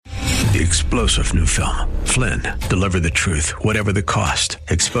the explosive new film, Flynn, Deliver the Truth, Whatever the Cost,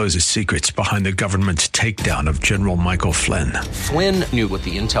 exposes secrets behind the government's takedown of General Michael Flynn. Flynn knew what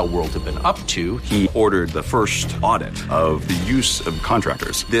the intel world had been up to. He ordered the first audit of the use of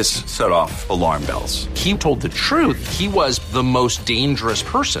contractors. This set off alarm bells. He told the truth. He was the most dangerous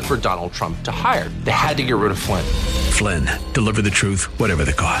person for Donald Trump to hire. They had to get rid of Flynn. Flynn, Deliver the Truth, Whatever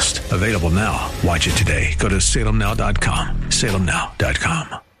the Cost. Available now. Watch it today. Go to salemnow.com.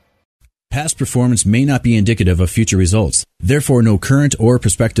 salemnow.com. Past performance may not be indicative of future results. Therefore, no current or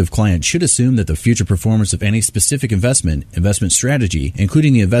prospective client should assume that the future performance of any specific investment strategy,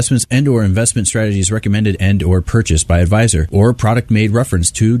 including the investments and or investment strategies recommended and or purchased by advisor, or product made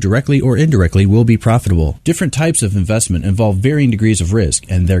reference to directly or indirectly will be profitable. Different types of investment involve varying degrees of risk,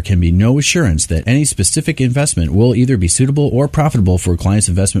 and there can be no assurance that any specific investment will either be suitable or profitable for a client's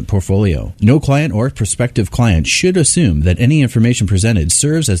investment portfolio. No client or prospective client should assume that any information presented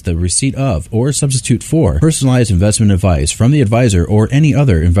serves as the receipt of or substitute for personalized investment advice from the advisor or any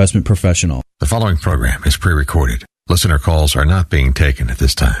other investment professional. The following program is pre-recorded. Listener calls are not being taken at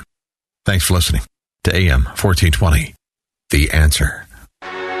this time. Thanks for listening to AM 1420, The Answer.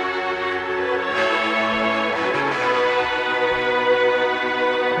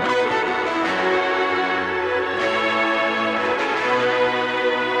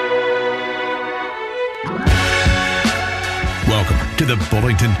 Welcome to the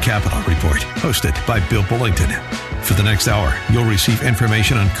Bullington Capital Report, hosted by Bill Bullington. For the next hour, you'll receive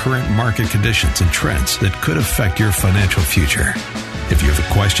information on current market conditions and trends that could affect your financial future. If you have a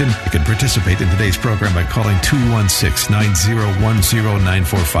question, you can participate in today's program by calling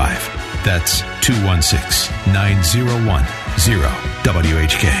 216-901-0945. That's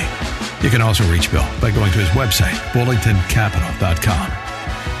 216-901-0WHK. You can also reach Bill by going to his website, bullingtoncapital.com.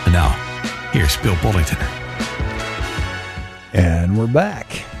 And now, here's Bill Bullington. And we're back.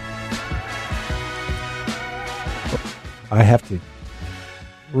 I have to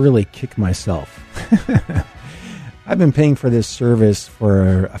really kick myself. I've been paying for this service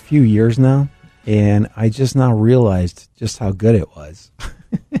for a few years now, and I just now realized just how good it was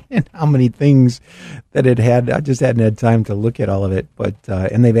and how many things that it had. I just hadn't had time to look at all of it, but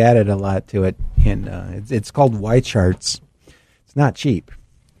and they've added a lot to it. And it's called Y Charts. It's not cheap,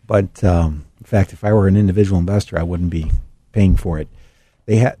 but in fact, if I were an individual investor, I wouldn't be paying for it.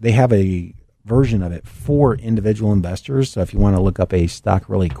 They have a version of it for individual investors. So if you want to look up a stock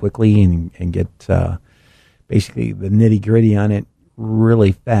really quickly and get basically the nitty gritty on it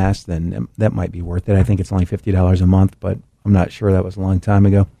really fast, then that might be worth it. I think it's only $50 a month, but I'm not sure. That was a long time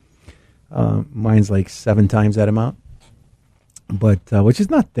ago. Mine's like 7 times that amount, but which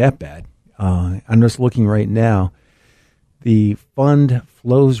is not that bad. I'm just looking right now. The fund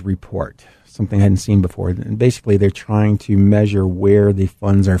flows report, something I hadn't seen before. And basically, they're trying to measure where the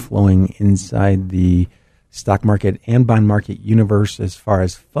funds are flowing inside the stock market and bond market universe as far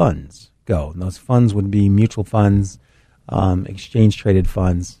as funds go. And those funds would be mutual funds, exchange-traded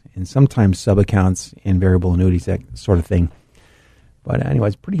funds, and sometimes sub-accounts and variable annuities, that sort of thing. But anyway,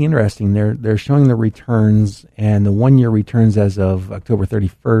 it's pretty interesting. They're showing the returns, and the one-year returns as of October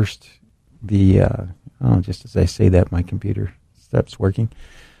 31st, just as I say that, my computer stops working.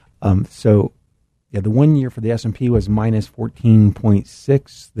 The 1 year for the S&P was minus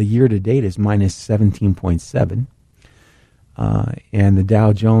 14.6. The year to date is minus 17.7. And the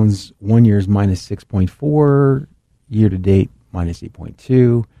Dow Jones 1 year is minus 6.4. Year to date, minus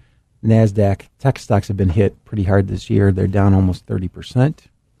 8.2. NASDAQ tech stocks have been hit pretty hard this year. They're down almost 30%.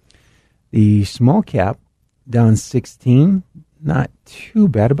 The small cap down 16. Not too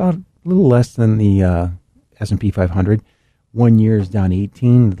bad, about a little less than the S&P 500. 1 year is down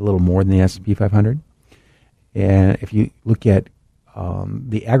 18, a little more than the S&P 500. And if you look at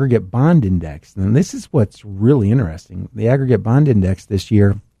the aggregate bond index, and this is what's really interesting, the aggregate bond index this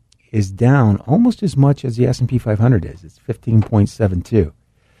year is down almost as much as the S&P 500 is. It's 15.72.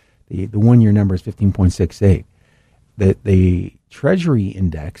 The 1 year number is 15.68. The Treasury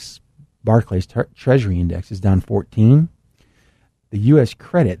index, Barclays Treasury index, is down 14. The U.S.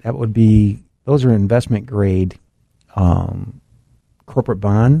 credit, that would be, those are investment grade corporate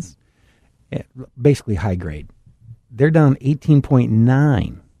bonds, basically high grade. They're down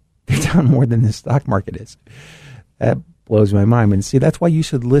 18.9. They're down more than the stock market is. That blows my mind. And see, that's why you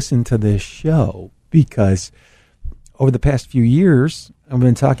should listen to this show, because over the past few years, I've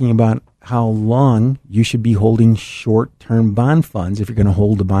been talking about how long you should be holding short-term bond funds if you're going to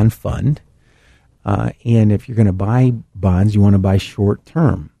hold a bond fund. And if you're going to buy bonds, you want to buy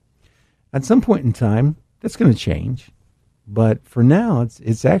short-term. At some point in time, that's going to change, but for now,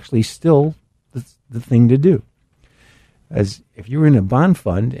 it's actually still the thing to do. As if you were in a bond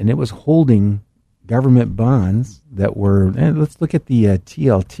fund and it was holding government bonds that were, let's look at the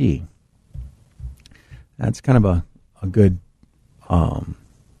TLT. That's kind of a good, I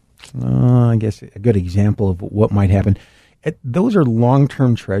guess, a good example of what might happen. Those are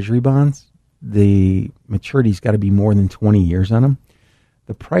long-term treasury bonds. The maturity's got to be more than 20 years on them.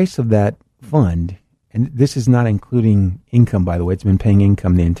 The price of that fund, and this is not including income, by the way, it's been paying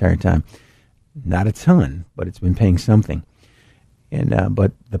income the entire time. Not a ton, but it's been paying something. And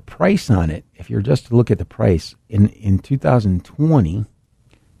but the price on it, if you're just to look at the price, in 2020,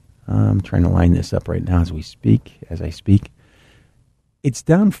 I'm trying to line this up right now as I speak, it's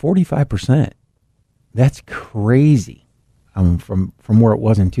down 45%. That's crazy from where it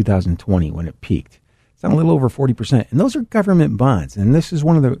was in 2020 when it peaked. It's down a little over 40%. And those are government bonds. And this is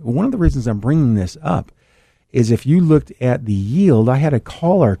one of the reasons I'm bringing this up is if you looked at the yield, I had a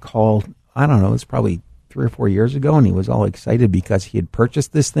caller call, I don't know, it's probably 3 or 4 years ago, and he was all excited because he had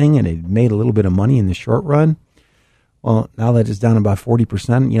purchased this thing and it made a little bit of money in the short run. Well, now that it's down about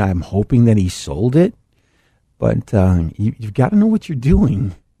 40%, I'm hoping that he sold it. But you've got to know what you're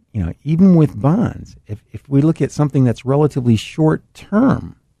doing, even with bonds. If we look at something that's relatively short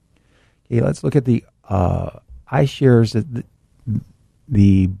term, okay, let's look at the iShares,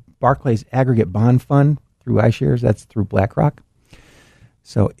 the Barclays Aggregate Bond Fund through iShares. That's through BlackRock.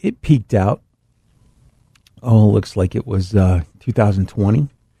 So it peaked out. Looks like it was 2020,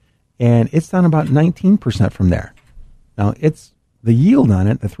 and it's down about 19% from there. Now, it's the yield on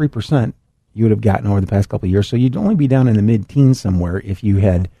it, the 3%, you would have gotten over the past couple of years, so you'd only be down in the mid-teens somewhere if you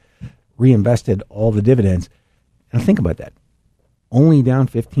had reinvested all the dividends. Now, think about that. Only down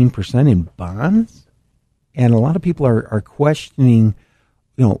 15% in bonds? And a lot of people are questioning,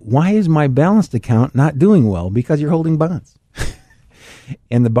 why is my balanced account not doing well? Because you're holding bonds.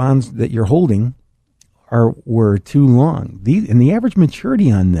 And the bonds that you're holding were too long. And the average maturity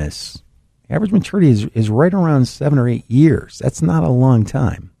on this, is right around 7 or 8 years. That's not a long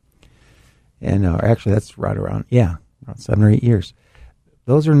time. And actually, that's right around 7 or 8 years.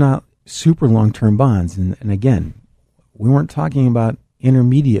 Those are not super long-term bonds. And again, we weren't talking about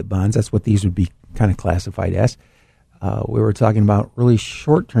intermediate bonds. That's what these would be kind of classified as. We were talking about really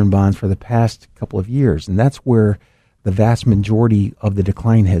short-term bonds for the past couple of years. And that's where the vast majority of the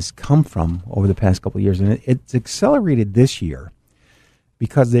decline has come from over the past couple of years. And it's accelerated this year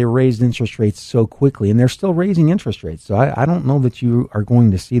because they raised interest rates so quickly, and they're still raising interest rates. So I don't know that you are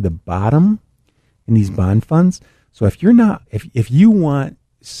going to see the bottom in these bond funds. So if you want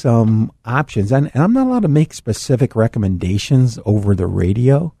some options, and I'm not allowed to make specific recommendations over the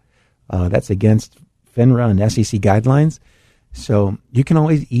radio, that's against FINRA and SEC guidelines. So you can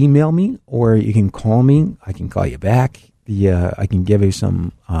always email me or you can call me. I can call you back. I can give you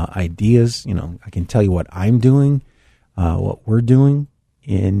some ideas. I can tell you what I'm doing, what we're doing.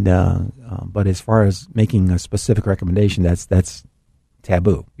 And but as far as making a specific recommendation, that's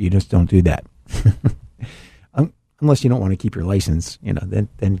taboo. You just don't do that. Unless you don't want to keep your license,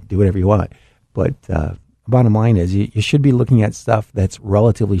 then do whatever you want. But bottom line is you should be looking at stuff that's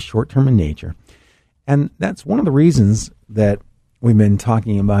relatively short-term in nature. And that's one of the reasons that we've been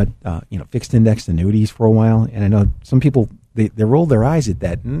talking about, fixed index annuities for a while. And I know some people, they roll their eyes at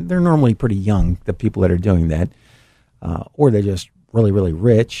that. And they're normally pretty young, the people that are doing that. Or they're just really, really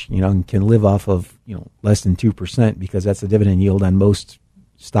rich, and can live off of, less than 2% because that's the dividend yield on most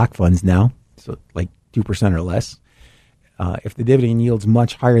stock funds now. So like 2% or less. If the dividend yield's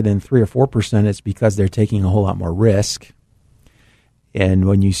much higher than 3 or 4%, it's because they're taking a whole lot more risk. And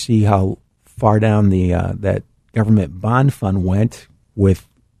when you see how far down that government bond fund went with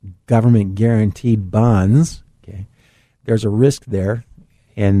government guaranteed bonds, okay, there's a risk there,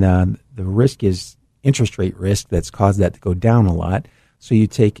 and the risk is interest rate risk that's caused that to go down a lot. So you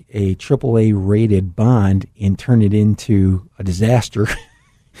take a AAA rated bond and turn it into a disaster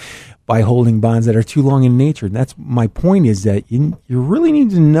by holding bonds that are too long in nature. And that's my point, is that you really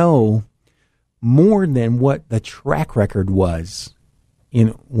need to know more than what the track record was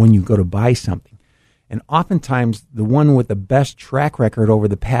when you go to buy something. And oftentimes, the one with the best track record over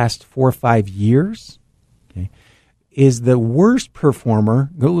the past 4 or 5 years, okay, is the worst performer.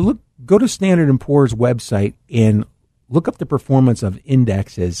 Go to Standard & Poor's website and look up the performance of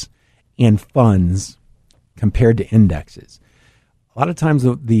indexes and funds compared to indexes. A lot of times,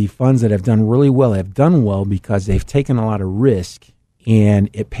 the funds that have done really well have done well because they've taken a lot of risk and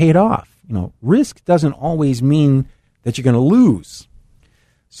it paid off. Risk doesn't always mean that you're going to lose.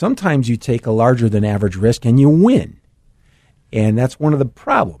 Sometimes you take a larger than average risk and you win. And that's one of the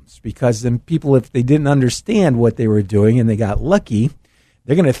problems, because then people, if they didn't understand what they were doing and they got lucky,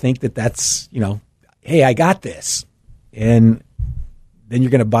 they're going to think that that's, hey, I got this. and then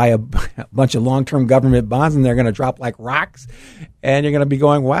you're going to buy a bunch of long-term government bonds, and they're going to drop like rocks, and you're going to be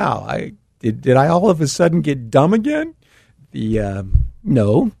going, wow, did I all of a sudden get dumb again?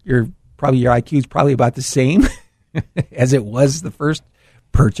 No, your IQ is probably about the same as it was the first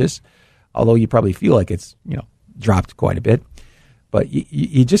purchase, although you probably feel like it's dropped quite a bit. But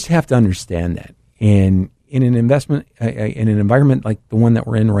you just have to understand that. And in an investment, in an environment like the one that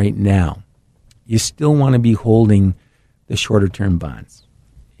we're in right now, you still want to be holding the shorter term bonds.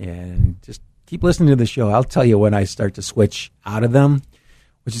 And just keep listening to the show. I'll tell you when I start to switch out of them,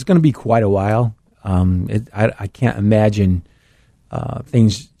 which is going to be quite a while. I can't imagine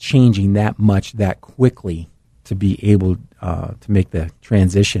things changing that much that quickly to be able to make the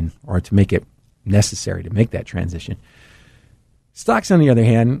transition, or to make it necessary to make that transition. Stocks, on the other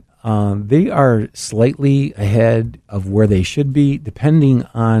hand, they are slightly ahead of where they should be, depending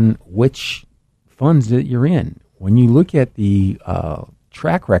on which funds that you're in. When you look at the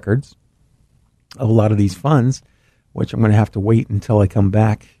track records of a lot of these funds, which I'm going to have to wait until I come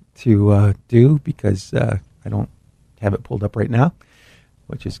back to do, because I don't have it pulled up right now,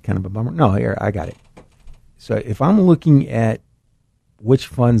 which is kind of a bummer. No, here, I got it. So if I'm looking at which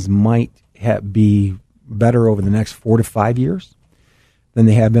funds might be better over the next 4 to 5 years than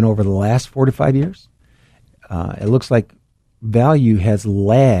they have been over the last 4 to 5 years, it looks like value has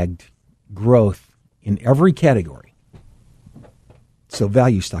lagged growth in every category. So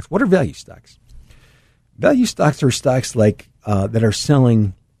value stocks. What are value stocks? Value stocks are stocks like that are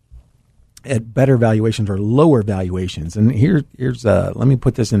selling at better valuations or lower valuations. And here's let me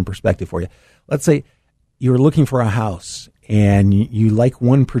put this in perspective for you. Let's say you're looking for a house and you like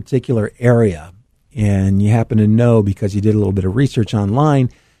one particular area, and you happen to know, because you did a little bit of research online,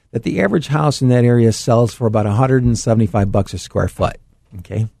 that the average house in that area sells for about $175 a square foot.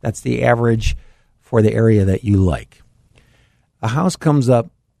 Okay, that's the average for the area that you like. A house comes up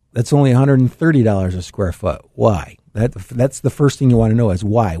that's only $130 a square foot. Why? That's the first thing you want to know is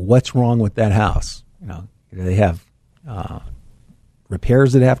why. What's wrong with that house? Do they have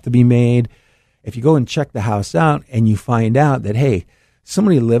repairs that have to be made? If you go and check the house out and you find out that, hey,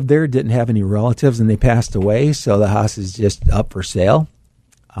 somebody lived there, didn't have any relatives, and they passed away, so the house is just up for sale,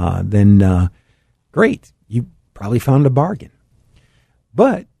 then great. You probably found a bargain.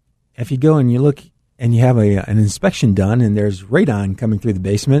 But if you go and you look and you have an inspection done and there's radon coming through the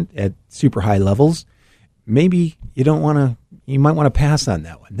basement at super high levels, maybe you might want to pass on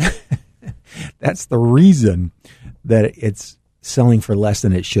that one. That's the reason that it's selling for less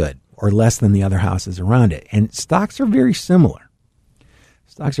than it should, or less than the other houses around it. And stocks are very similar.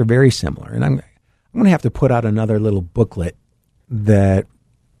 And I'm going to have to put out another little booklet that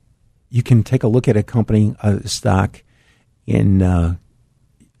you can take a look at a company, a stock, and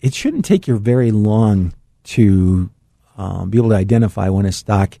it shouldn't take you very long to be able to identify when a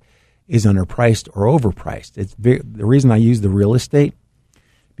stock is underpriced or overpriced. The reason I use the real estate,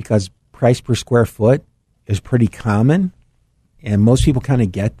 because price per square foot is pretty common, and most people kind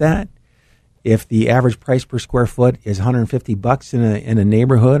of get that. If the average price per square foot is $150 in a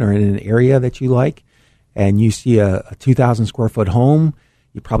neighborhood or in an area that you like, and you see a 2,000 square foot home,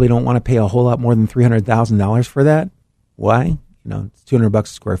 you probably don't want to pay a whole lot more than $300,000 for that. Why? It's $200 a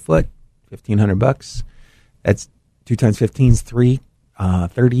square foot, $1,500. That's 2 times 15 is 30,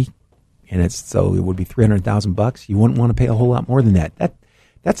 and so it would be $300,000. You wouldn't want to pay a whole lot more than that.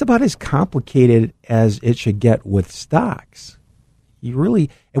 That's about as complicated as it should get with stocks. And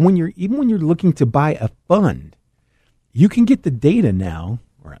when you're looking to buy a fund, you can get the data now,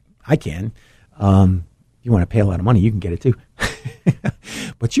 or I can. You want to pay a lot of money, you can get it too.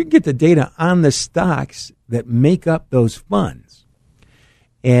 But you can get the data on the stocks that make up those funds.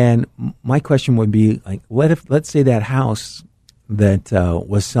 And my question would be, like, let's say that house that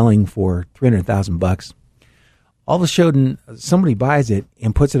was selling for $300,000, all of a sudden somebody buys it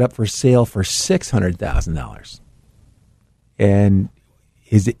and puts it up for sale for $600,000. And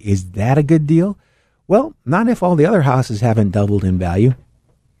is that a good deal? Well, not if all the other houses haven't doubled in value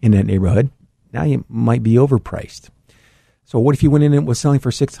in that neighborhood. Now you might be overpriced. So what if you went in and it was selling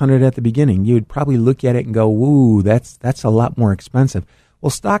for $600 at the beginning? You would probably look at it and go, "Ooh, that's a lot more expensive." Well,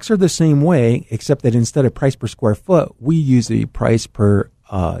 stocks are the same way, except that instead of price per square foot, we use the price per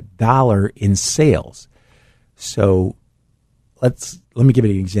dollar in sales. So let me give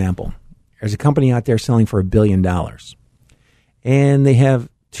you an example. There's a company out there selling for $1 billion. And they have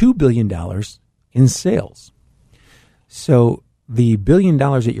 $2 billion in sales. So the $1 billion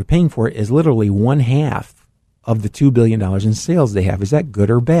that you're paying for is literally 1/2 of the $2 billion in sales they have. Is that good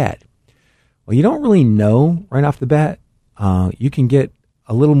or bad? Well, you don't really know right off the bat. You can get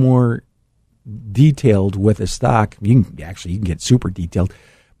a little more detailed with a stock. You can get super detailed.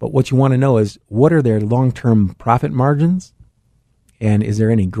 But what you want to know is, what are their long-term profit margins? And is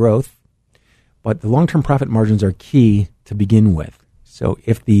there any growth? But the long-term profit margins are key to begin with. So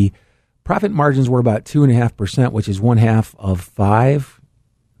if the profit margins were about 2.5%, which is 1/2 of 5,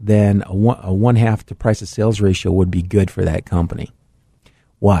 then a 1/2 to price to sales ratio would be good for that company.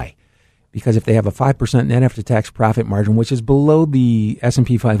 Why? Because if they have a 5% net after tax profit margin, which is below the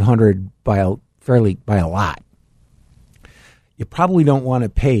S&P 500 by a lot, you probably don't want to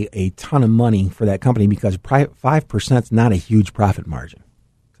pay a ton of money for that company, because 5% is not a huge profit margin.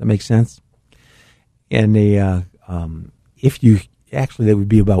 Does that make sense? And that would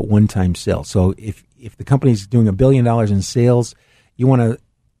be about one-time sales. So if the company's doing $1 billion in sales, you want to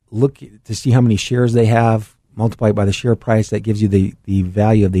look to see how many shares they have, multiply it by the share price. That gives you the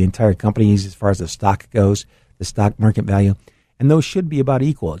value of the entire company as far as the stock goes, the stock market value. And those should be about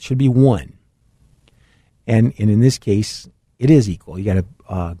equal. It should be 1. And in this case, it is equal. You got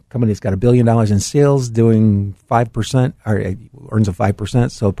a company that's got $1 billion in sales, doing 5%, or earns a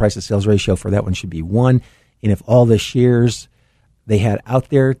 5%, so price to sales ratio for that one should be 1. And if all the shares they had out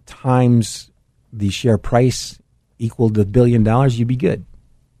there times the share price equaled $1 billion, you'd be good.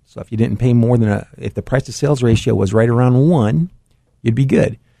 So if you didn't pay more than if the price to sales ratio was right around 1, you'd be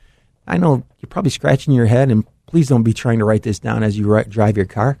good. I know you're probably scratching your head, and please don't be trying to write this down as you drive your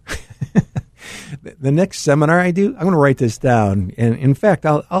car. The next seminar I do, I'm going to write this down. And in fact,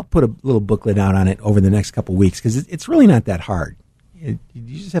 I'll put a little booklet out on it over the next couple of weeks, because it's really not that hard. You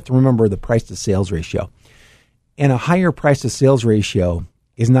just have to remember the price to sales ratio. And a higher price to sales ratio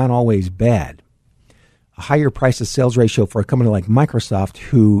is not always bad. A higher price to sales ratio for a company like Microsoft,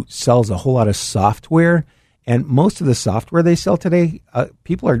 who sells a whole lot of software, and most of the software they sell today,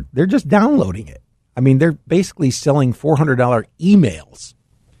 they're just downloading it. I mean, they're basically selling $400 emails.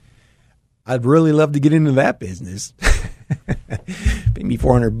 I'd really love to get into that business. Pay me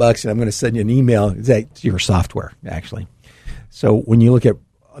 $400 and I'm going to send you an email. It's your software, actually. So when you look at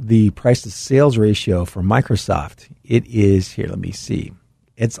the price to sales ratio for Microsoft, it is, here, let me see.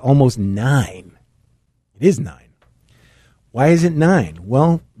 It's almost 9. It is 9. Why is it 9?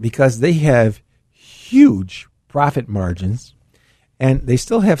 Well, because they have huge profit margins, and they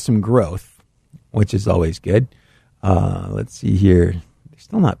still have some growth, which is always good. Let's see here. They're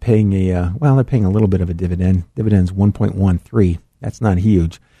still not paying they're paying a little bit of a dividend. Dividend's 1.13. That's not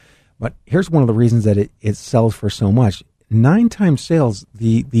huge. But here's one of the reasons that it sells for so much. 9 times sales,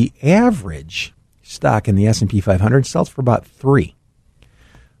 the average stock in the S&P 500 sells for about 3.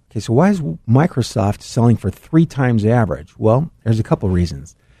 Okay, so why is Microsoft selling for 3 times average? Well, there's a couple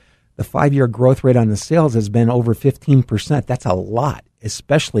reasons. The 5-year growth rate on the sales has been over 15%. That's a lot,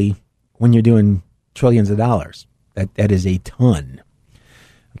 especially when you're doing trillions of dollars. That is a ton.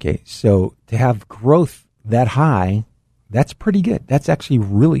 Okay, so to have growth that high, that's pretty good. That's actually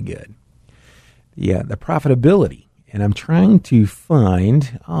really good. The profitability. And I'm trying to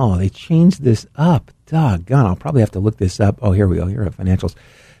find, they changed this up. Doggone, I'll probably have to look this up. Oh, here we go. Here are the financials.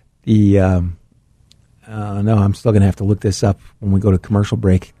 No, I'm still going to have to look this up when we go to commercial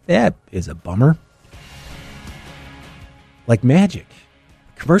break. That is a bummer. Like magic.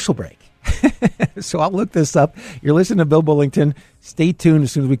 Commercial break. So I'll look this up. You're listening to Bill Bullington. Stay tuned.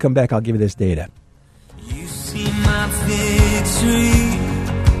 As soon as we come back, I'll give you this data. You see my victory.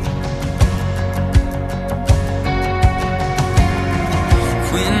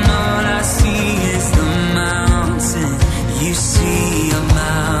 When all I see is the mountain, you see a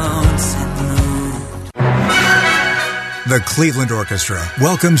mountain. The Cleveland Orchestra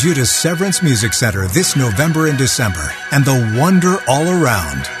welcomes you to Severance Music Center this November and December, and the wonder all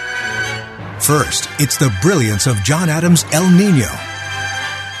around. First, it's the brilliance of John Adams' El Nino.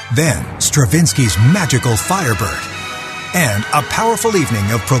 Then, Stravinsky's magical Firebird. And a powerful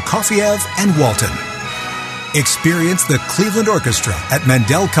evening of Prokofiev and Walton. Experience the Cleveland Orchestra at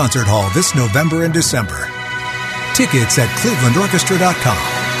Mandel Concert Hall this November and December. Tickets at clevelandorchestra.com.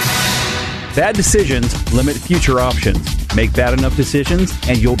 Bad decisions limit future options. Make bad enough decisions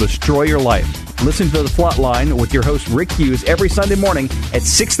and you'll destroy your life. Listen to The Flatline with your host Rick Hughes every Sunday morning at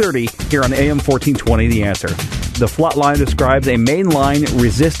 6:30 here on AM 1420 The Answer. The Flatline describes a mainline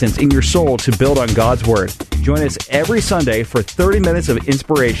resistance in your soul to build on God's Word. Join us every Sunday for 30 minutes of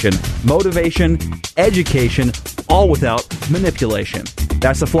inspiration, motivation, education, all without manipulation.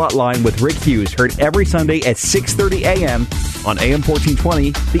 That's The Flatline with Rick Hughes, heard every Sunday at 6:30 a.m. on AM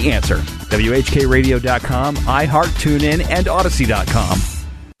 1420 The Answer. WHKRadio.com, iHeart, TuneIn, and Odyssey.com.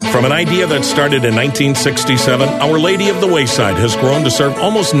 From an idea that started in 1967, Our Lady of the Wayside has grown to serve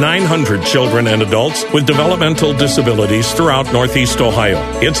almost 900 children and adults with developmental disabilities throughout Northeast Ohio.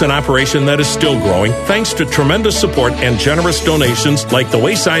 It's an operation that is still growing thanks to tremendous support and generous donations like the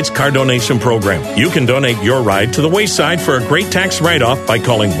Wayside's car donation program. You can donate your ride to the Wayside for a great tax write-off by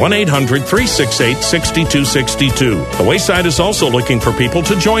calling 1-800-368-6262. The Wayside is also looking for people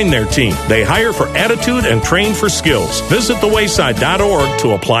to join their team. They hire for attitude and train for skills. Visit thewayside.org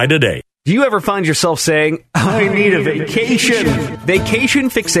to apply today. Do you ever find yourself saying, I need a vacation?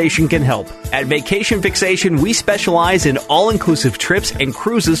 Vacation Fixation can help. At Vacation Fixation, we specialize in all-inclusive trips and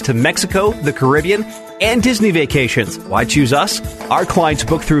cruises to Mexico, the Caribbean, and Disney vacations. Why choose us? Our clients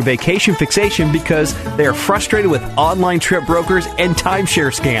book through Vacation Fixation because they are frustrated with online trip brokers and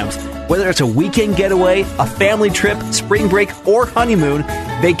timeshare scams. Whether it's a weekend getaway, a family trip, spring break, or honeymoon,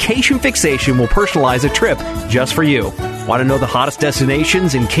 Vacation Fixation will personalize a trip just for you. Want to know the hottest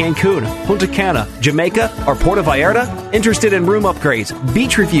destinations in Cancun, Punta Cana, Jamaica, or Puerto Vallarta? Interested in room upgrades,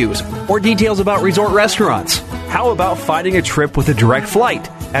 beach reviews, or details about resort restaurants? How about finding a trip with a direct flight?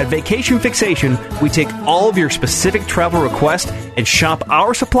 At Vacation Fixation, we take all of your specific travel requests and shop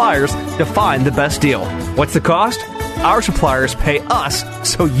our suppliers to find the best deal. What's the cost? Our suppliers pay us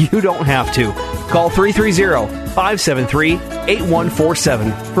so you don't have to. Call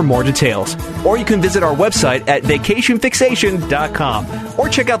 330-573-8147 for more details. Or you can visit our website at vacationfixation.com or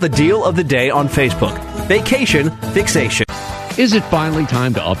check out the deal of the day on Facebook. Vacation Fixation. Is it finally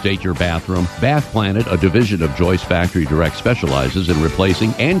time to update your bathroom? Bath Planet, a division of Joyce Factory Direct, specializes in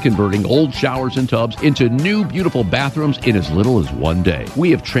replacing and converting old showers and tubs into new, beautiful bathrooms in as little as one day.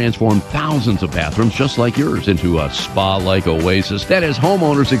 We have transformed thousands of bathrooms just like yours into a spa-like oasis that has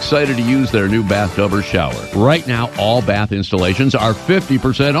homeowners excited to use their new bathtub or shower. Right now, all bath installations are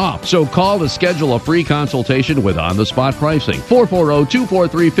 50% off. So call to schedule a free consultation with on-the-spot pricing.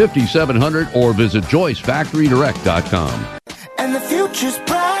 440-243-5700 or visit JoyceFactoryDirect.com. And the future's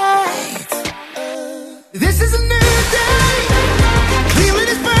bright. This is a new day. Cleveland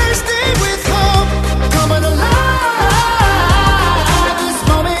is bursting with hope. Coming alive. This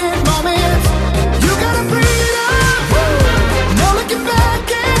moment. You gotta bring it up. No looking back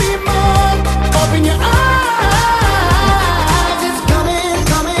anymore. Open your eyes. It's coming.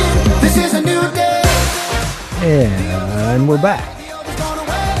 This is a new day. And we're back.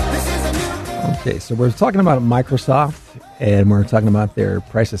 Okay, so we're talking about Microsoft. And we're talking about their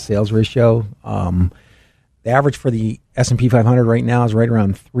price-to-sales ratio. The average for the S&P 500 right now is right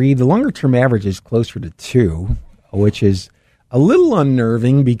around 3. The longer-term average is closer to 2, which is a little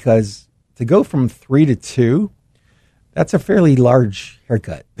unnerving because to go from 3 to 2, that's a fairly large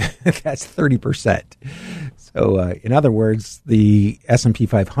haircut. That's 30%. So, in other words, the S&P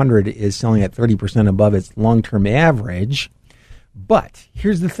 500 is selling at 30% above its long-term average. But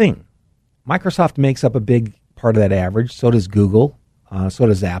here's the thing. Microsoft makes up a big part of that average. So does Google. So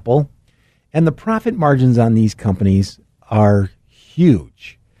does Apple. And the profit margins on these companies are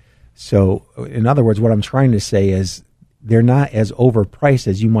huge. So, in other words, what I'm trying to say is they're not as overpriced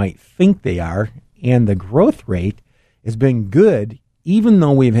as you might think they are. And the growth rate has been good, even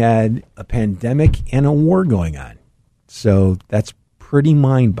though we've had a pandemic and a war going on. So that's pretty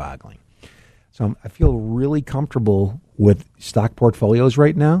mind-boggling. So I feel really comfortable with stock portfolios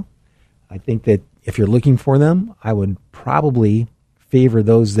right now. I think that if you're looking for them, I would probably favor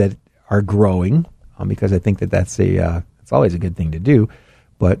those that are growing because I think that that's it's always a good thing to do.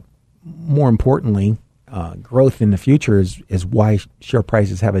 But more importantly, growth in the future is why share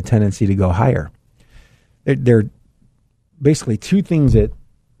prices have a tendency to go higher. There are basically two things that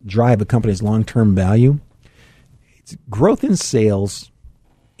drive a company's long-term value. It's growth in sales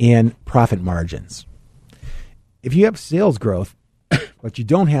and profit margins. If you have sales growth, but you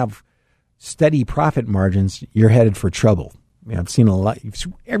don't have steady profit margins, you're headed for trouble. I mean, I've seen a lot.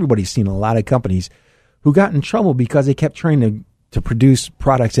 Everybody's seen a lot of companies who got in trouble because they kept trying to produce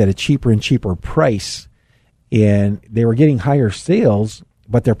products at a cheaper and cheaper price, and they were getting higher sales,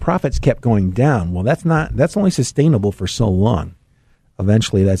 but their profits kept going down. Well, that's only sustainable for so long.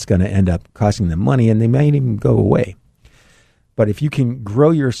 Eventually, that's going to end up costing them money, and they might even go away. But if you can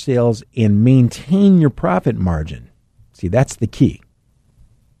grow your sales and maintain your profit margin, see, that's the key.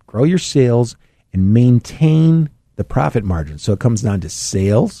 Grow your sales and maintain the profit margin. So it comes down to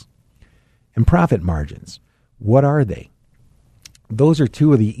sales and profit margins. What are they? Those are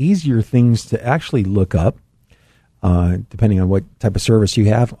two of the easier things to actually look up, depending on what type of service you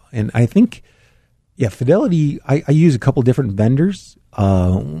have. And I think, Fidelity, I use a couple different vendors.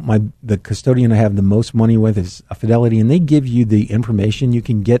 The custodian I have the most money with is Fidelity, and they give you the information. You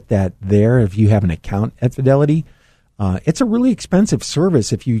can get that there if you have an account at Fidelity. It's a really expensive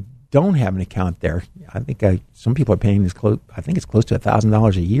service if you don't have an account there. I think some people are paying this close. I think it's close to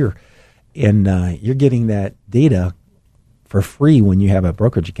 $1,000 a year, and you're getting that data for free when you have a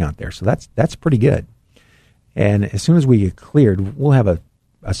brokerage account there. So that's pretty good. And as soon as we get cleared, we'll have a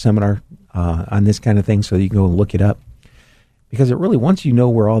seminar on this kind of thing, so you can go and look it up. Because it really, once you know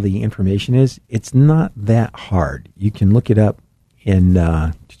where all the information is, it's not that hard. You can look it up in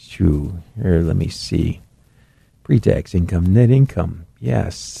here. Let me see. Pre-tax income, net income. Yeah,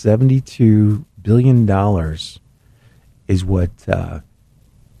 $72 billion is what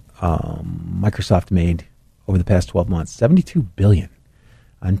Microsoft made over the past 12 months. $72 billion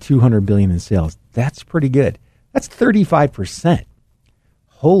on $200 billion in sales. That's pretty good. That's 35%.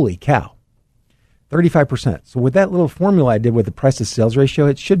 Holy cow. 35%. So with that little formula I did with the price to sales ratio,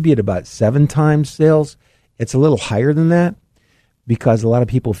 it should be at about 7 times sales. It's a little higher than that because a lot of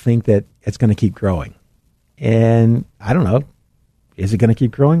people think that it's going to keep growing. And I don't know. Is it going to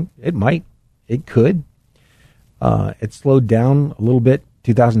keep growing? It might. It could. It slowed down a little bit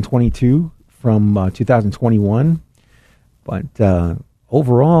 2022 from 2021. But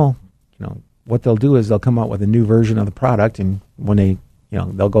overall, what they'll do is they'll come out with a new version of the product, and when they,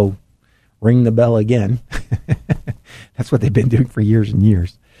 they'll go ring the bell again. That's what they've been doing for years and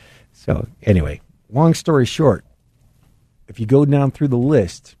years. So anyway, long story short, if you go down through the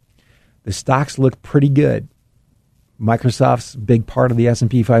list, the stocks look pretty good. Microsoft's big part of the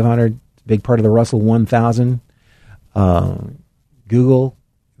S&P 500, big part of the Russell 1000. Google,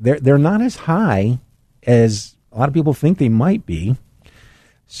 they're not as high as a lot of people think they might be.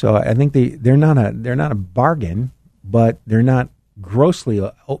 So I think they're not a bargain, but they're not grossly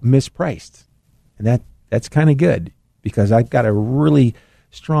mispriced, and that's kind of good because I've got a really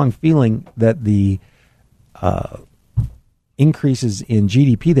strong feeling that the increases in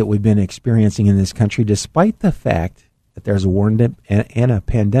GDP that we've been experiencing in this country, despite the fact that there's a war and a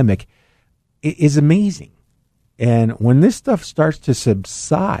pandemic, is amazing. And when this stuff starts to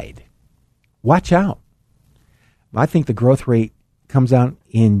subside, watch out. I think the growth rate comes out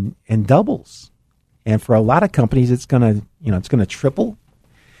in doubles. And for a lot of companies, it's gonna triple.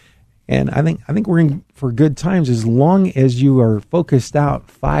 And I think we're in for good times as long as you are focused out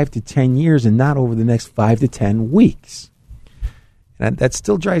 5 to 10 years and not over the next 5 to 10 weeks. And that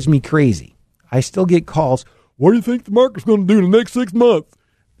still drives me crazy. I still get calls. What do you think the market's going to do in the next 6 months?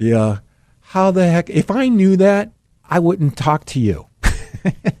 Yeah. How the heck? If I knew that, I wouldn't talk to you.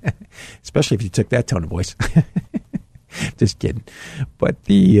 Especially if you took that tone of voice. Just kidding. But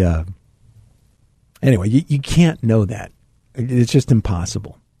anyway, you can't know that. It's just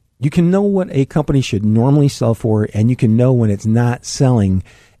impossible. You can know what a company should normally sell for, and you can know when it's not selling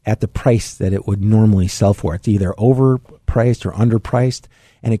at the price that it would normally sell for. It's either overpriced or underpriced,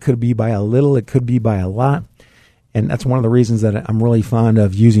 and it could be by a little, it could be by a lot. And that's one of the reasons that I'm really fond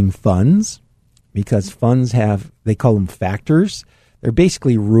of using funds, because funds they call them factors. They're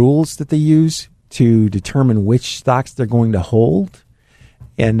basically rules that they use to determine which stocks they're going to hold.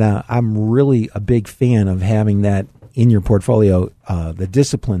 And I'm really a big fan of having that in your portfolio, the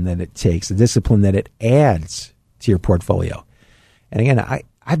discipline that it takes, the discipline that it adds to your portfolio. And again,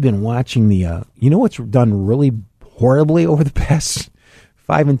 I've been watching what's done really horribly over the past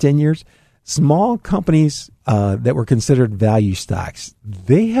 5 and 10 years? Small companies that were considered value stocks,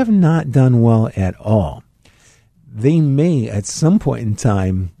 they have not done well at all. They may, at some point in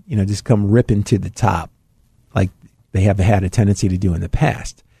time, just come ripping to the top like they have had a tendency to do in the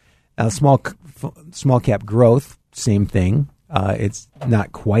past. Now, small cap growth, same thing. It's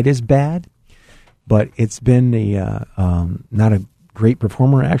not quite as bad, but it's been not a great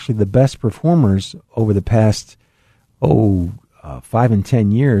performer. Actually, the best performers over the past 5 and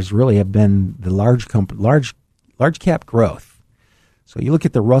 10 years really have been the large cap growth. So you look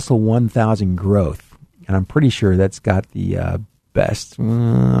at the Russell 1000 growth, and I'm pretty sure that's got the best.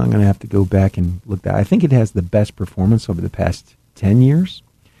 I'm going to have to go back and look that. I think it has the best performance over the past 10 years.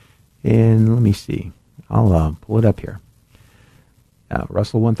 And let me see. I'll pull it up here.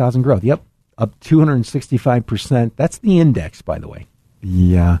 Russell 1000 growth. Yep, up 265%. That's the index, by the way.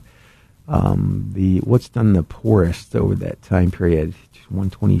 The what's done the poorest over that time period?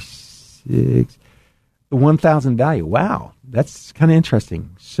 126. The 1000 value. Wow, that's kind of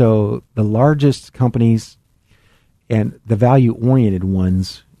interesting. So the largest companies and the value-oriented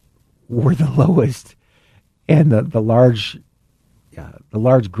ones were the lowest, and the large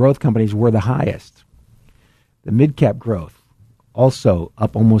growth companies were the highest. The mid-cap growth also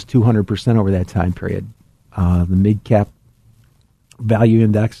up almost 200% over that time period. The mid-cap value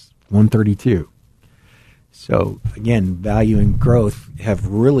index, 132. So, again, value and growth have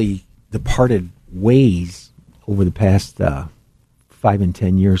really departed ways over the past 5 and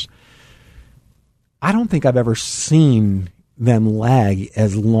 10 years. I don't think I've ever seen them lag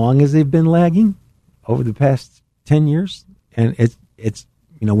as long as they've been lagging over the past 10 years. And it's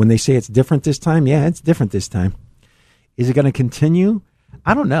when they say it's different this time, yeah, it's different this time. Is it going to continue?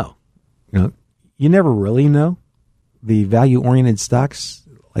 I don't know. You never really know. The value-oriented stocks,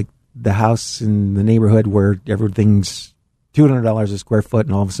 like the house in the neighborhood where everything's $200 a square foot,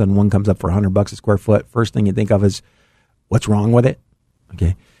 and all of a sudden one comes up for $100 a square foot. First thing you think of is, what's wrong with it?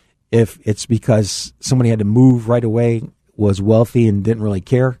 Okay, if it's because somebody had to move right away, was wealthy and didn't really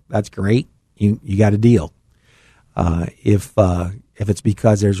care, that's great. You got a deal. If it's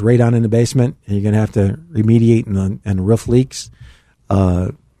because there's radon in the basement and you're going to have to remediate and the roof leaks,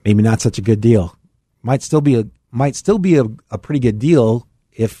 maybe not such a good deal. Might still be a pretty good deal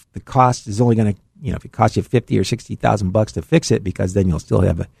if the cost is only going to, if it costs you $50,000 or $60,000 to fix it, because then you'll still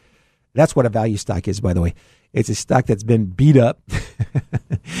have that's what a value stock is, by the way. It's a stock that's been beat up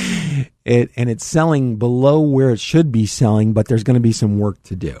and it's selling below where it should be selling, but there's going to be some work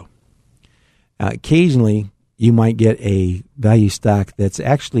to do. Occasionally, you might get a value stock that's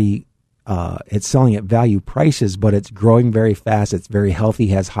actually it's selling at value prices, but it's growing very fast. It's very healthy,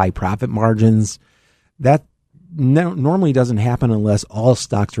 has high profit margins. That normally doesn't happen unless all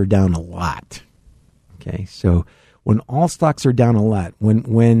stocks are down a lot. Okay, so when all stocks are down a lot,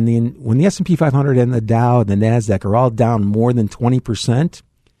 when the S&P 500 and the Dow and the NASDAQ are all down more than 20%,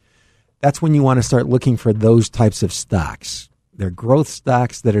 that's when you want to start looking for those types of stocks. They're growth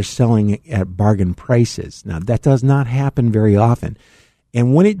stocks that are selling at bargain prices. Now, that does not happen very often.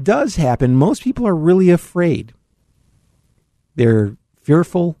 And when it does happen, most people are really afraid. They're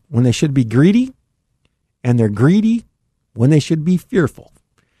fearful when they should be greedy, and they're greedy when they should be fearful.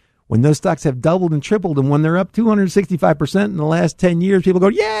 When those stocks have doubled and tripled, and when they're up 265% in the last 10 years, people go,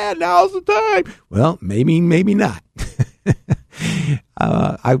 yeah, now's the time. Well, maybe not.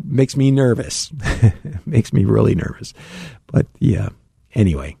 Makes me nervous. Makes me really nervous. But yeah,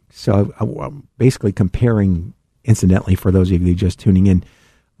 anyway, so I'm basically comparing, incidentally, for those of you just tuning in,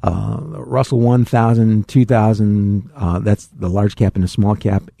 Russell 1000, 2000, that's the large cap and the small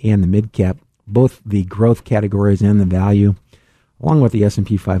cap and the mid cap, both the growth categories and the value, along with the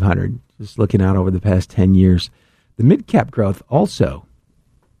S&P 500, just looking out over the past 10 years. The mid cap growth also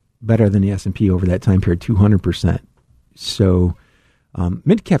better than the S&P over that time period, 200%. So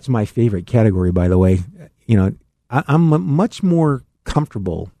mid cap's my favorite category, by the way. I'm much more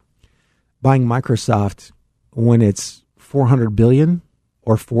comfortable buying Microsoft when it's $400 billion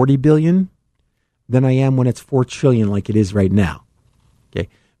or $40 billion than I am when it's $4 trillion like it is right now. Okay,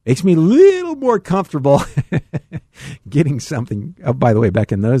 makes me a little more comfortable getting something. Oh, by the way,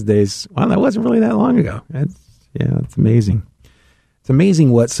 back in those days, well, that wasn't really that long ago. It's amazing. It's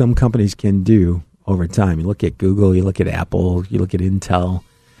amazing what some companies can do over time. You look at Google, you look at Apple, you look at Intel.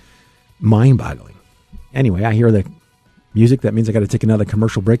 Mind-boggling. Anyway, I hear the music. That means I got to take another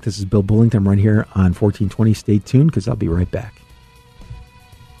commercial break. This is Bill Bullington. I'm right here on 1420. Stay tuned because I'll be right back.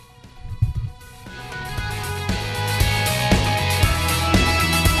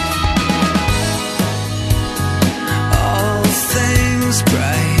 All things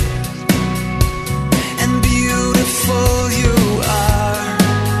bright and beautiful you are.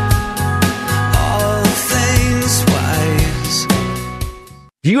 All things wise.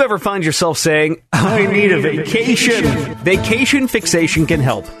 Do you ever find yourself saying, I need a vacation? Vacation Fixation can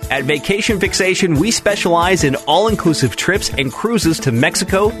help. At Vacation Fixation, we specialize in all-inclusive trips and cruises to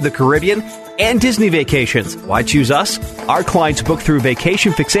Mexico, the Caribbean, and Disney vacations. Why choose us? Our clients book through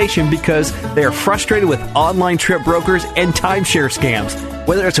Vacation Fixation because they are frustrated with online trip brokers and timeshare scams.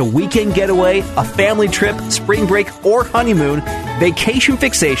 Whether it's a weekend getaway, a family trip, spring break, or honeymoon, Vacation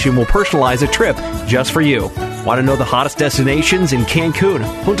Fixation will personalize a trip just for you. Want to know the hottest destinations in Cancun,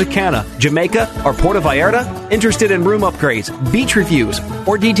 Punta Cana, Jamaica, or Puerto Vallarta? Interested in room upgrades, beach reviews,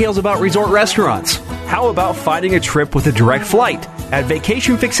 or details about resort restaurants? How about finding a trip with a direct flight? At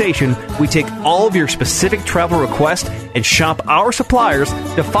Vacation Fixation, we take all of your specific travel requests and shop our suppliers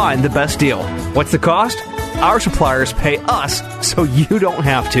to find the best deal. What's the cost? Our suppliers pay us so you don't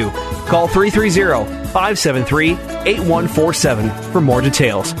have to. Call 330-573-8147 for more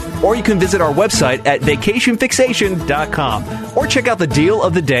details. Or you can visit our website at vacationfixation.com or check out the deal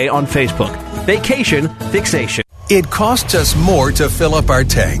of the day on Facebook. Vacation Fixation. It costs us more to fill up our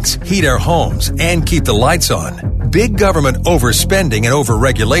tanks, heat our homes, and keep the lights on. Big government overspending and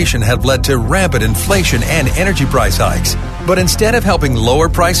overregulation have led to rampant inflation and energy price hikes. But instead of helping lower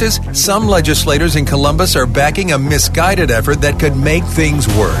prices, some legislators in Columbus are backing a misguided effort that could make things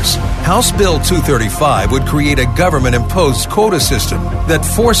worse. House Bill 235 would create a government-imposed quota system that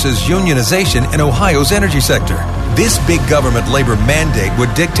forces unionization in Ohio's energy sector. This big government labor mandate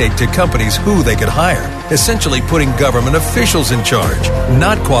would dictate to companies who they could hire, essentially putting government officials in charge,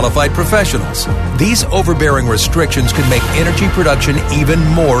 not qualified professionals. These overbearing restrictions could make energy production even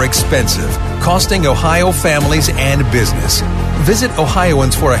more expensive, costing Ohio families and business. Visit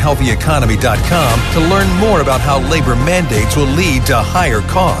OhioansForAHealthyEconomy.com to learn more about how labor mandates will lead to higher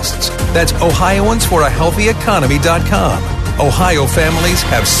costs. That's OhioansForAHealthyEconomy.com. Ohio families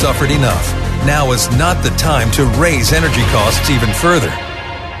have suffered enough. Now is not the time to raise energy costs even further.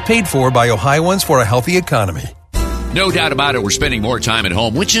 Paid for by Ohioans for a Healthy Economy. No doubt about it, we're spending more time at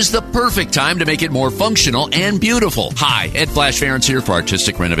home, which is the perfect time to make it more functional and beautiful. Hi, Ed Flash Ferentz here for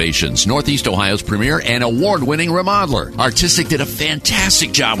Artistic Renovations, Northeast Ohio's premier and award-winning remodeler. Artistic did a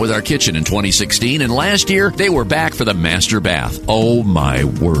fantastic job with our kitchen in 2016, and last year, they were back for the master bath. Oh, my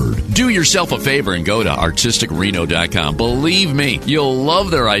word. Do yourself a favor and go to artisticreno.com. Believe me, you'll love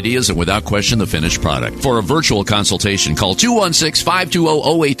their ideas and without question the finished product. For a virtual consultation, call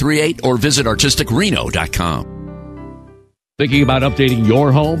 216-520-0838 or visit artisticreno.com. Thinking about updating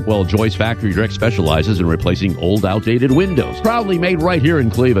your home? Well, Joyce Factory Direct specializes in replacing old, outdated windows. Proudly made right here in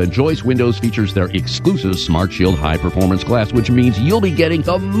Cleveland, Joyce Windows features their exclusive Smart Shield high-performance glass, which means you'll be getting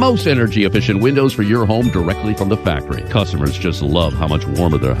the most energy-efficient windows for your home directly from the factory. Customers just love how much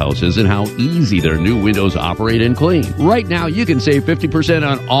warmer their house is and how easy their new windows operate and clean. Right now, you can save 50%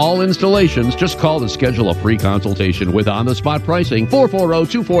 on all installations. Just call to schedule a free consultation with on-the-spot pricing,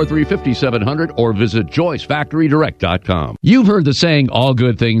 440-243-5700, or visit JoyceFactoryDirect.com. You've heard the saying, all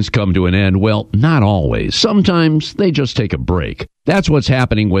good things come to an end. Well, not always. Sometimes they just take a break. That's what's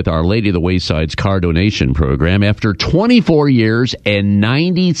happening with Our Lady of the Wayside's car donation program after 24 years and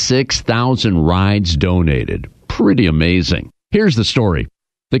 96,000 rides donated. Pretty amazing. Here's the story.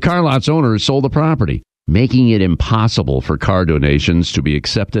 The car lot's owners sold the property, making it impossible for car donations to be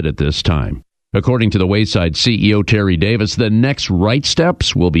accepted at this time. According to the Wayside CEO, Terry Davis, the next right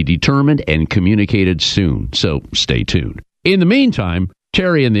steps will be determined and communicated soon, so stay tuned. In the meantime,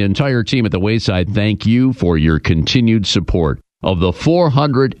 Terry and the entire team at the Wayside thank you for your continued support of the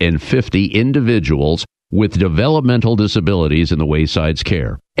 450 individuals with developmental disabilities in the Wayside's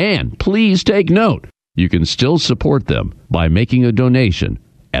care. And please take note, you can still support them by making a donation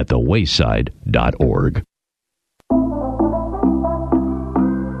at thewayside.org.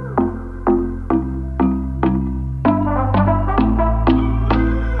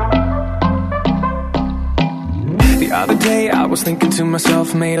 The other day I was thinking to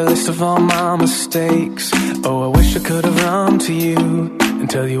myself, made a list of all my mistakes. Oh, I wish I could have run to you and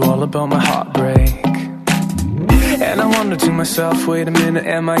tell you all about my heartbreak. And I wondered to myself, wait a minute,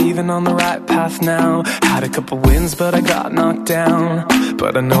 am I even on the right path now? Had a couple wins, but I got knocked down.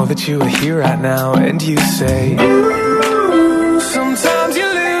 But I know that you are here right now, and you say, ooh, sometimes you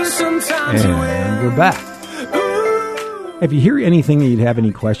lose, sometimes you win. And we're back. If you hear anything that you'd have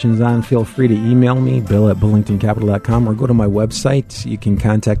any questions on, feel free to email me, bill@bullingtoncapital.com, or go to my website. You can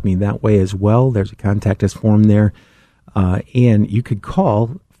contact me that way as well. There's a contact us form there. And you could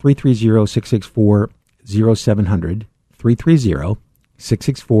call 330-664-0700,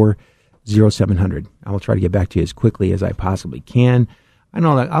 330-664-0700. I will try to get back to you as quickly as I possibly can. I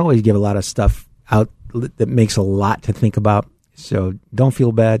know that I always give a lot of stuff out that makes a lot to think about, so don't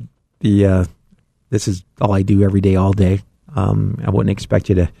feel bad. This is all I do every day, all day. I wouldn't expect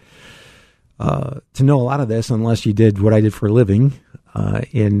you to know a lot of this unless you did what I did for a living.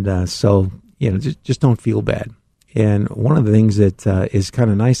 So, just don't feel bad. And one of the things that is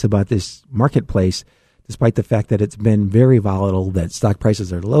kind of nice about this marketplace, despite the fact that it's been very volatile, that stock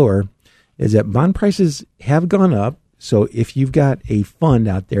prices are lower, is that bond prices have gone up. So if you've got a fund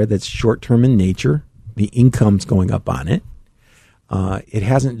out there that's short-term in nature, the income's going up on it. It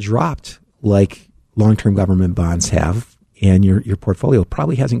hasn't dropped like long-term government bonds have, and your portfolio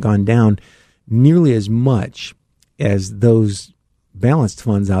probably hasn't gone down nearly as much as those balanced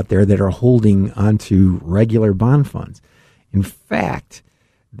funds out there that are holding onto regular bond funds. In fact,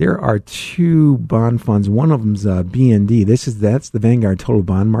 there are two bond funds. One of them's BND. That's the Vanguard Total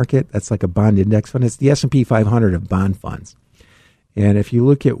Bond Market. That's like a bond index fund. It's the S&P 500 of bond funds. And if you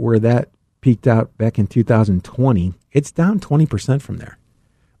look at where that peaked out back in 2020, it's down 20% from there.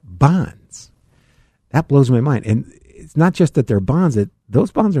 Bonds. That blows my mind. And it's not just that they're bonds, that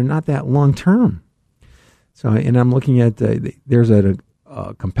those bonds are not that long term. So, and I'm looking at, there's a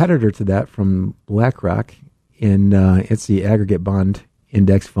competitor to that from BlackRock, and it's the Aggregate Bond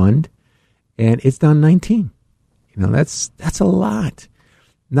Index Fund, and it's down 19. That's a lot.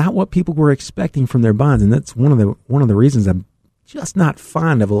 Not what people were expecting from their bonds, and that's one of the reasons I'm just not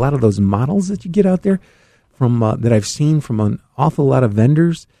fond of a lot of those models that you get out there from that I've seen from an awful lot of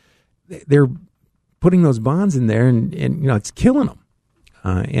vendors. They're putting those bonds in there, and it's killing them.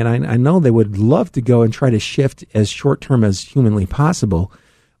 And I know they would love to go and try to shift as short term as humanly possible,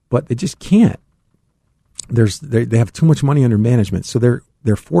 but they just can't. They have too much money under management, so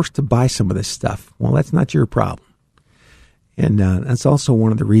they're forced to buy some of this stuff. Well, that's not your problem. And that's also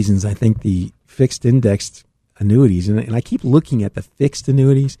one of the reasons I think the fixed indexed annuities, and I keep looking at the fixed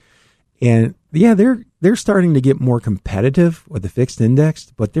annuities, and yeah, they're starting to get more competitive with the fixed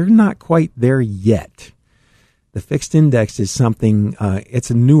indexed, but they're not quite there yet. The fixed index is something, it's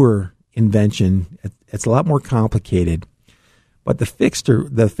a newer invention. It's a lot more complicated, but the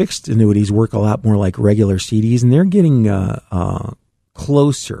fixed annuities work a lot more like regular CDs, and they're getting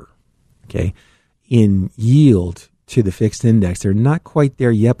closer, okay, in yield to the fixed index. They're not quite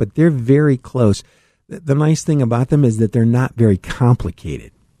there yet, but they're very close. The nice thing about them is that they're not very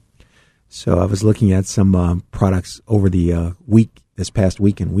complicated. So I was looking at some products over the this past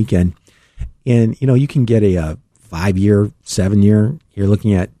weekend, and you can get a 5-year, 7-year. You're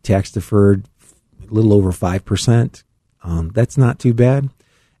looking at tax deferred, a little over 5%. That's not too bad,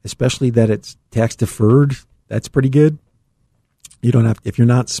 especially that it's tax deferred. That's pretty good. You don't have, if you're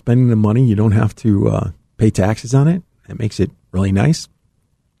not spending the money, you don't have to pay taxes on it. That makes it really nice.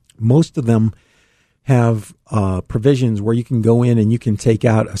 Most of them have provisions where you can go in and you can take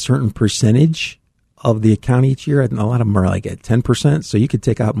out a certain percentage of the account each year, and a lot of them are like at 10%. So you could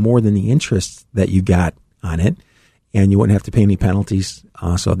take out more than the interest that you got on it, and you wouldn't have to pay any penalties.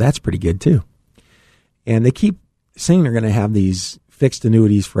 So that's pretty good too. And they keep saying they're going to have these fixed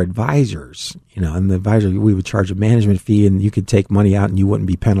annuities for advisors, and the advisor, we would charge a management fee, and you could take money out and you wouldn't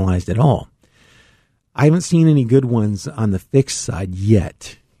be penalized at all. I haven't seen any good ones on the fixed side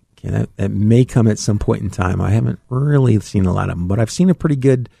yet. Okay, that may come at some point in time. I haven't really seen a lot of them, but I've seen a pretty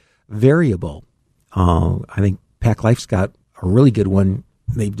good variable. I think Pac Life's got a really good one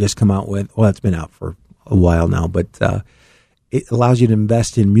they've just come out with. Well, it's been out for a while now, but it allows you to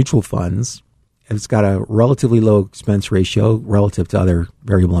invest in mutual funds. It's got a relatively low expense ratio relative to other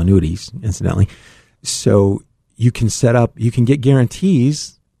variable annuities, incidentally. So you can get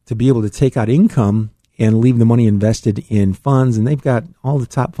guarantees to be able to take out income and leave the money invested in funds. And they've got all the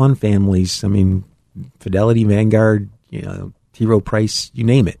top fund families. I mean, Fidelity, Vanguard, T. Rowe Price, you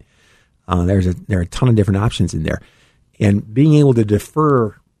name it. There are a ton of different options in there. And being able to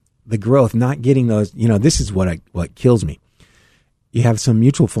defer the growth, not getting those, this is what kills me. You have some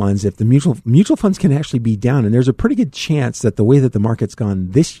mutual funds. If the mutual funds can actually be down, and there's a pretty good chance that the way that the market's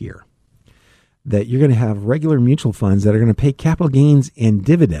gone this year, that you're going to have regular mutual funds that are going to pay capital gains and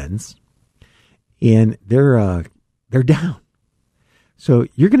dividends, and they're down. So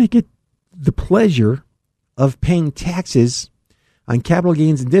you're going to get the pleasure of paying taxes on capital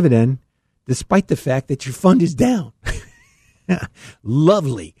gains and dividend, despite the fact that your fund is down.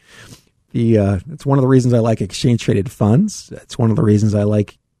 Lovely. That's one of the reasons I like exchange traded funds. That's one of the reasons I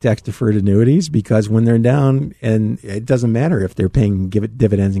like tax deferred annuities, because when they're down, and it doesn't matter if they're paying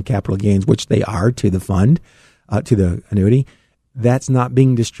dividends and capital gains, which they are to the fund, to the annuity, that's not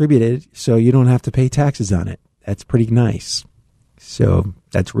being distributed, so you don't have to pay taxes on it. That's pretty nice. So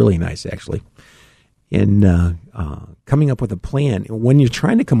that's really nice, actually. And coming up with a plan, when you're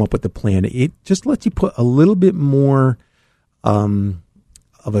trying to come up with a plan, it just lets you put a little bit more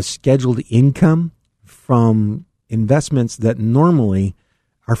of a scheduled income from investments that normally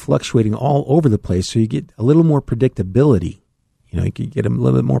are fluctuating all over the place. So you get a little more predictability. You can get a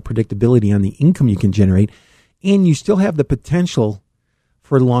little bit more predictability on the income you can generate, and you still have the potential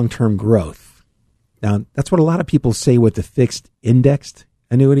for long-term growth. Now, that's what a lot of people say with the fixed indexed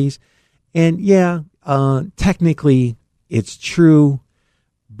annuities. And yeah, technically it's true,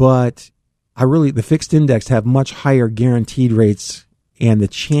 but the fixed index have much higher guaranteed rates, and the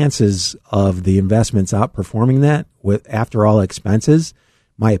chances of the investments outperforming that with after all expenses,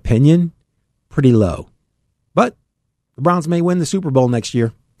 my opinion, pretty low. But the Browns may win the Super Bowl next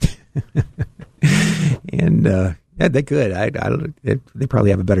year. And yeah, they could. They probably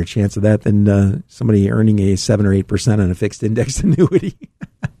have a better chance of that than somebody earning a 7 or 8% on a fixed index annuity.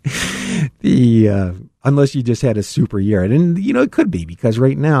 Unless you just had a super year. And it could be, because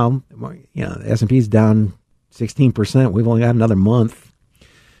right now, the S&P is down 16%. We've only got another month.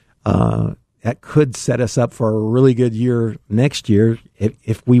 That could set us up for a really good year next year.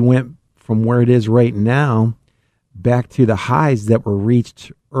 If we went from where it is right now back to the highs that were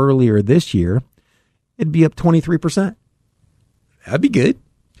reached earlier this year, it'd be up 23%. That'd be good.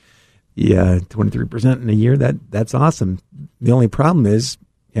 Yeah, 23% in a year. That's awesome. The only problem is,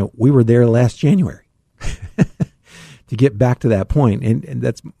 we were there last January to get back to that point. And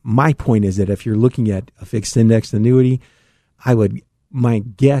that's my point, is that if you're looking at a fixed index annuity, my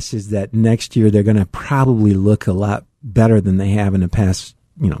guess is that next year they're going to probably look a lot better than they have in the past,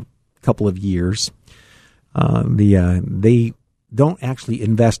 couple of years. They don't actually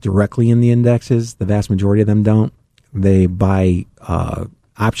invest directly in the indexes. The vast majority of them don't. They buy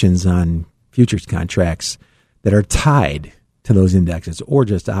options on futures contracts that are tied to those indexes, or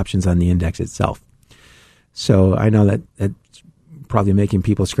just options on the index itself. So I know that's probably making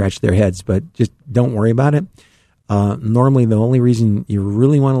people scratch their heads, but just don't worry about it. Normally, the only reason you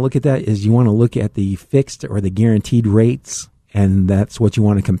really want to look at that is you want to look at the fixed or the guaranteed rates, and that's what you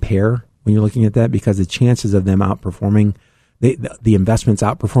want to compare when you're looking at that, because the chances of them outperforming, the investments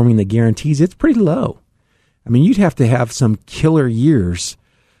outperforming the guarantees, it's pretty low. I mean, you'd have to have some killer years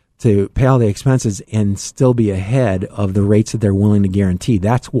to pay all the expenses and still be ahead of the rates that they're willing to guarantee.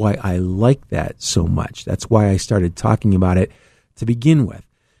 That's why I like that so much. That's why I started talking about it to begin with.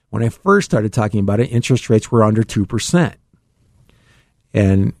 When I first started talking about it, interest rates were under 2%.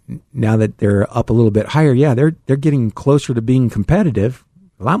 And now that they're up a little bit higher, they're getting closer to being competitive,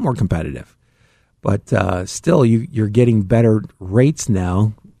 a lot more competitive. But still, you're getting better rates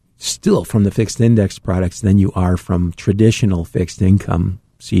now, still from the fixed index products, than you are from traditional fixed income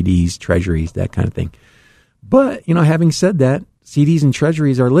CDs, treasuries, that kind of thing. But, having said that, CDs and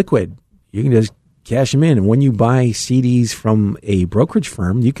treasuries are liquid. You can just cash them in. And when you buy CDs from a brokerage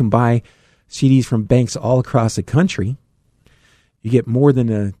firm, you can buy CDs from banks all across the country. You get more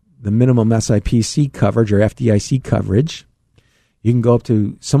than the minimum SIPC coverage or FDIC coverage. You can go up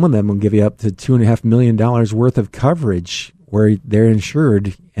to, some of them will give you up to $2.5 million worth of coverage where they're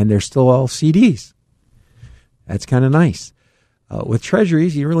insured and they're still all CDs. That's kind of nice. With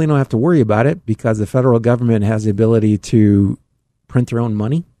treasuries, you really don't have to worry about it because the federal government has the ability to print their own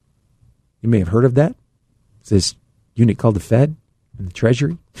money. You may have heard of that. It's this unit called the Fed and the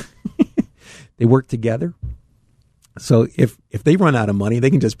Treasury. They work together. So if they run out of money, they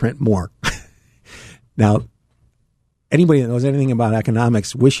can just print more. Now, anybody that knows anything about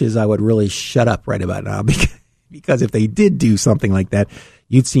economics wishes I would really shut up right about now, because if they did do something like that,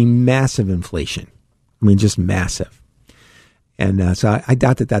 you'd see massive inflation. I mean, just massive. And so I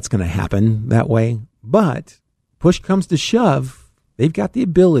doubt that that's going to happen that way. But push comes to shove, they've got the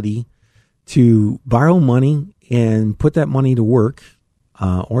ability to borrow money and put that money to work,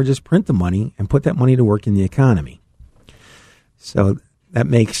 or just print the money and put that money to work in the economy. So that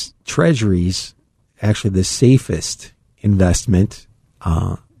makes treasuries actually the safest investment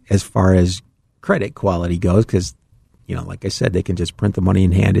as far as credit quality goes, because, like I said, they can just print the money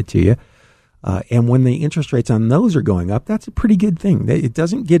and hand it to you. And when the interest rates on those are going up, that's a pretty good thing. It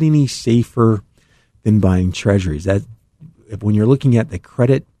doesn't get any safer than buying treasuries. That when you're looking at the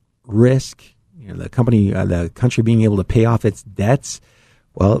credit risk, the country being able to pay off its debts,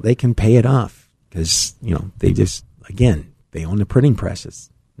 well, they can pay it off because, they just, again, they own the printing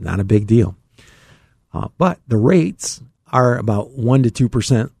presses. Not a big deal. But the rates are about 1% to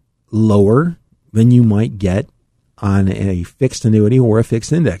 2% lower than you might get on a fixed annuity or a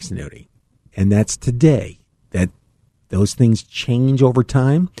fixed index annuity. And that's today. That those things change over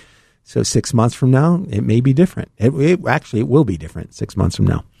time. So 6 months from now, it may be different. It will be different 6 months from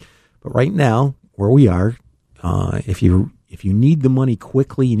now. But right now, where we are, if you need the money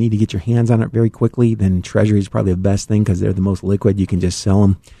quickly, you need to get your hands on it very quickly, then Treasury is probably the best thing because they're the most liquid. You can just sell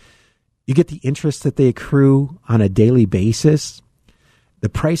them. You get the interest that they accrue on a daily basis. The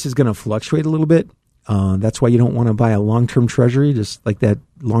price is going to fluctuate a little bit. That's why you don't want to buy a long-term Treasury, just like that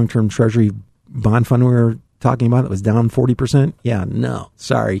long-term Treasury bond fund we were talking about that was down 40%. Yeah, no,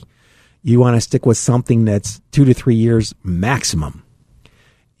 sorry. You want to stick with something that's 2 to 3 years maximum.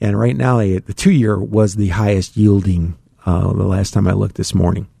 And right now, the 2-year was the highest yielding the last time I looked this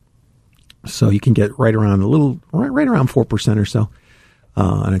morning. So you can get right around right around 4% or so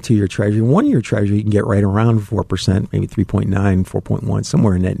on a 2-year Treasury. 1-year Treasury, you can get right around 4%, maybe 3.9, 4.1,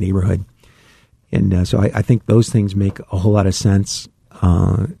 somewhere in that neighborhood. And so I think those things make a whole lot of sense,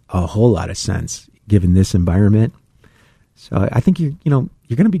 given this environment. So I think you're going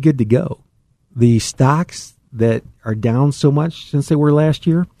to be good to go. The stocks that are down so much since they were last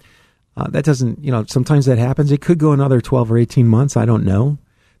year, that doesn't, sometimes that happens. It could go another 12 or 18 months. I don't know.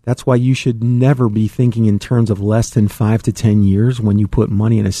 That's why you should never be thinking in terms of less than 5 to 10 years when you put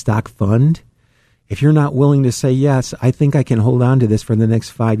money in a stock fund. If you're not willing to say, yes, I think I can hold on to this for the next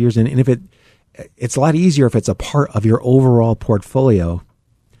 5 years, and if it's a lot easier if it's a part of your overall portfolio.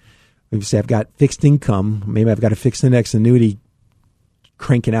 If you say, I've got fixed income, maybe I've got a fixed index annuity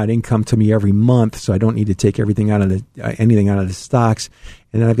cranking out income to me every month, so I don't need to take anything out of the stocks.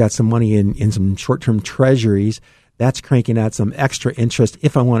 And then I've got some money in some short-term treasuries. That's cranking out some extra interest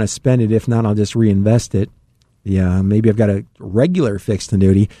if I want to spend it. If not, I'll just reinvest it. Yeah, maybe I've got a regular fixed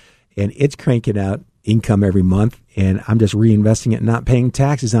annuity, and it's cranking out income every month, and I'm just reinvesting it and not paying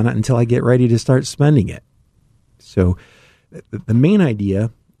taxes on it until I get ready to start spending it. So the main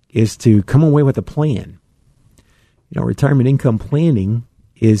idea is to come away with a plan. Retirement income planning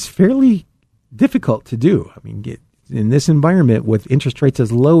is fairly difficult to do. I mean, in this environment with interest rates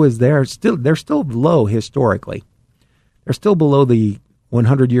as low as they're still low historically. They're still below the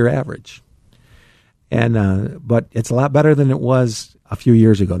 100-year average. But it's a lot better than it was a few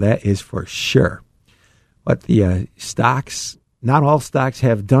years ago. That is for sure. But the stocks, not all stocks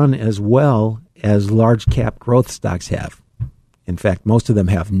have done as well as large cap growth stocks have. In fact, most of them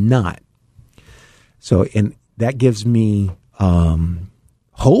have not. So, and that gives me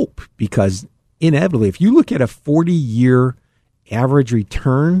hope, because inevitably, if you look at a 40-year average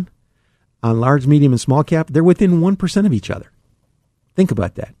return on large, medium, and small cap, they're within 1% of each other. Think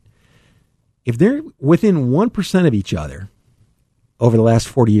about that. If they're within 1% of each other over the last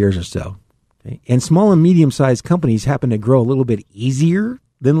 40 years or so, okay, and small and medium-sized companies happen to grow a little bit easier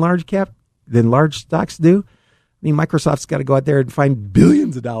than large stocks do, I mean, Microsoft's got to go out there and find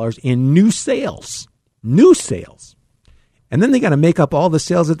billions of dollars in new sales. And then they got to make up all the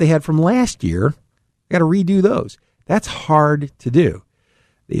sales that they had from last year. They got to redo those. That's hard to do.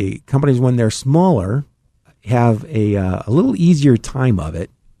 The companies, when they're smaller, have a little easier time of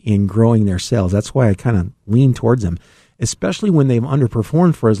it in growing their sales. That's why I kind of lean towards them, especially when they've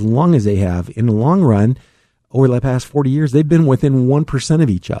underperformed for as long as they have. In the long run, over the past 40 years, they've been within 1% of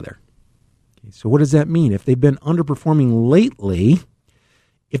each other. Okay, so what does that mean? If they've been underperforming lately,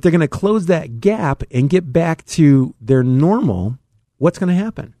 if they're going to close that gap and get back to their normal, what's going to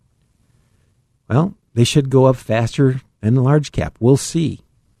happen? Well, they should go up faster than the large cap. We'll see.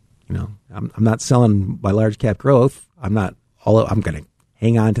 I'm not selling by large cap growth. I'm going to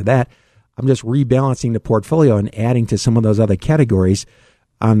hang on to that. I'm just rebalancing the portfolio and adding to some of those other categories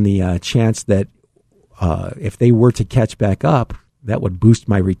on the chance that if they were to catch back up, that would boost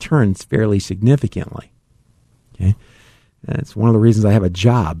my returns fairly significantly. Okay. That's one of the reasons I have a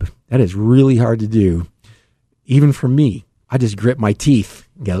job. That is really hard to do, even for me. I just grit my teeth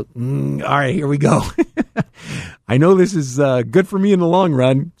and go, all right, here we go. I know this is good for me in the long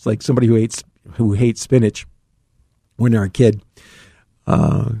run. It's like somebody who hates spinach when they're a kid.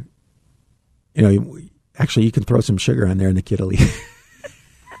 Actually, you can throw some sugar on there and the kid will eat.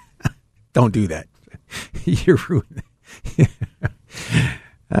 Don't do that. You're ruining it.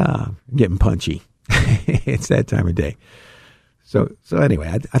 I'm getting punchy. It's that time of day. So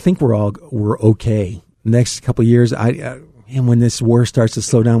anyway, I think we're okay. Next couple of years, and when this war starts to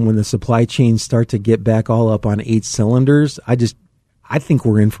slow down, when the supply chains start to get back all up on 8 cylinders, I think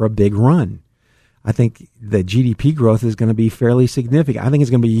we're in for a big run. I think the GDP growth is going to be fairly significant. I think it's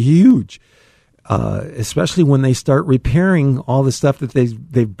going to be huge, especially when they start repairing all the stuff that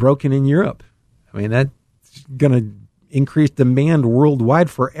they've broken in Europe. I mean, that's going to increase demand worldwide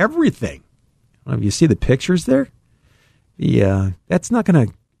for everything. I don't know if you see the pictures there. That's not going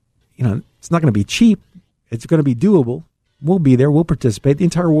to, it's not going to be cheap. It's going to be doable. We'll be there. We'll participate. The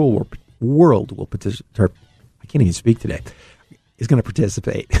entire world will participate. I can't even speak today. Is going to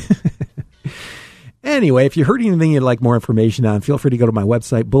participate. Anyway, if you heard anything you'd like more information on, feel free to go to my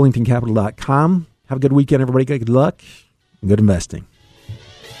website, bullingtoncapital.com. Have a good weekend, everybody. Good luck and good investing.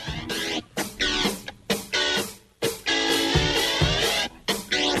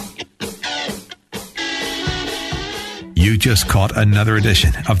 You just caught another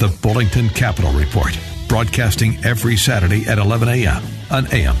edition of the Bullington Capital Report, broadcasting every Saturday at 11 a.m. on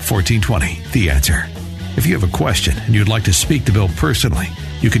AM 1420. The Answer. If you have a question and you'd like to speak to Bill personally,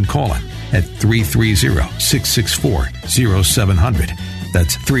 you can call him at 330-664-0700.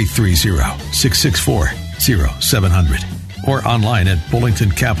 That's 330-664-0700. Or online at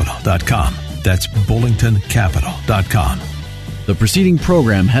bullingtoncapital.com. That's bullingtoncapital.com. The preceding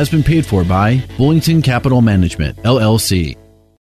program has been paid for by Bullington Capital Management, LLC.